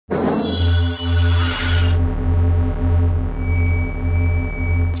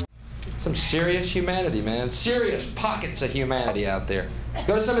Some serious humanity, man. Serious pockets of humanity out there.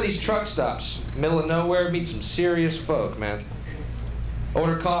 Go to some of these truck stops, middle of nowhere, meet some serious folk, man.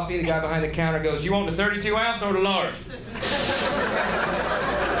 Order coffee, the guy behind the counter goes, "You want the 32 ounce or the large?"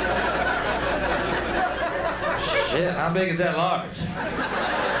 Shit, how big is that large?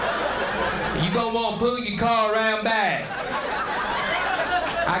 You gonna want to pull your car around back.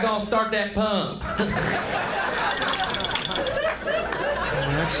 I gonna start that pump.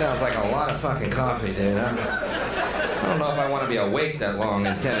 That sounds like a lot of fucking coffee, dude. I don't know if I want to be awake that long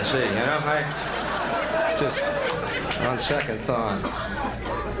in Tennessee, you know? Just on second thought.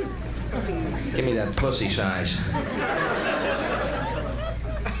 Give me that pussy size.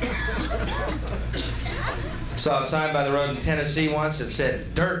 Saw a sign by the road in Tennessee once that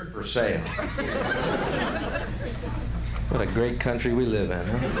said, "Dirt for sale." What a great country we live in,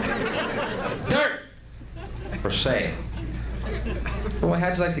 huh? Dirt for sale. Boy,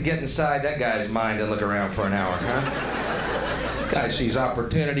 how'd you like to get inside that guy's mind and look around for an hour, huh? This guy sees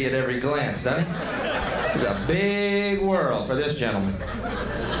opportunity at every glance, doesn't he? There's a big world for this gentleman.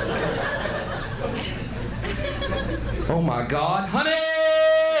 Oh my God,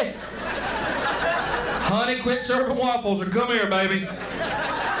 honey! Honey, quit serving waffles and come here, baby.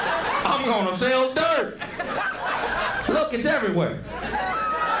 I'm gonna sell dirt. Look, it's everywhere.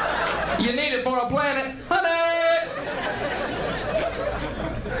 You need it for a planet, honey!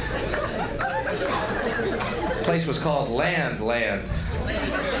 The place was called Land.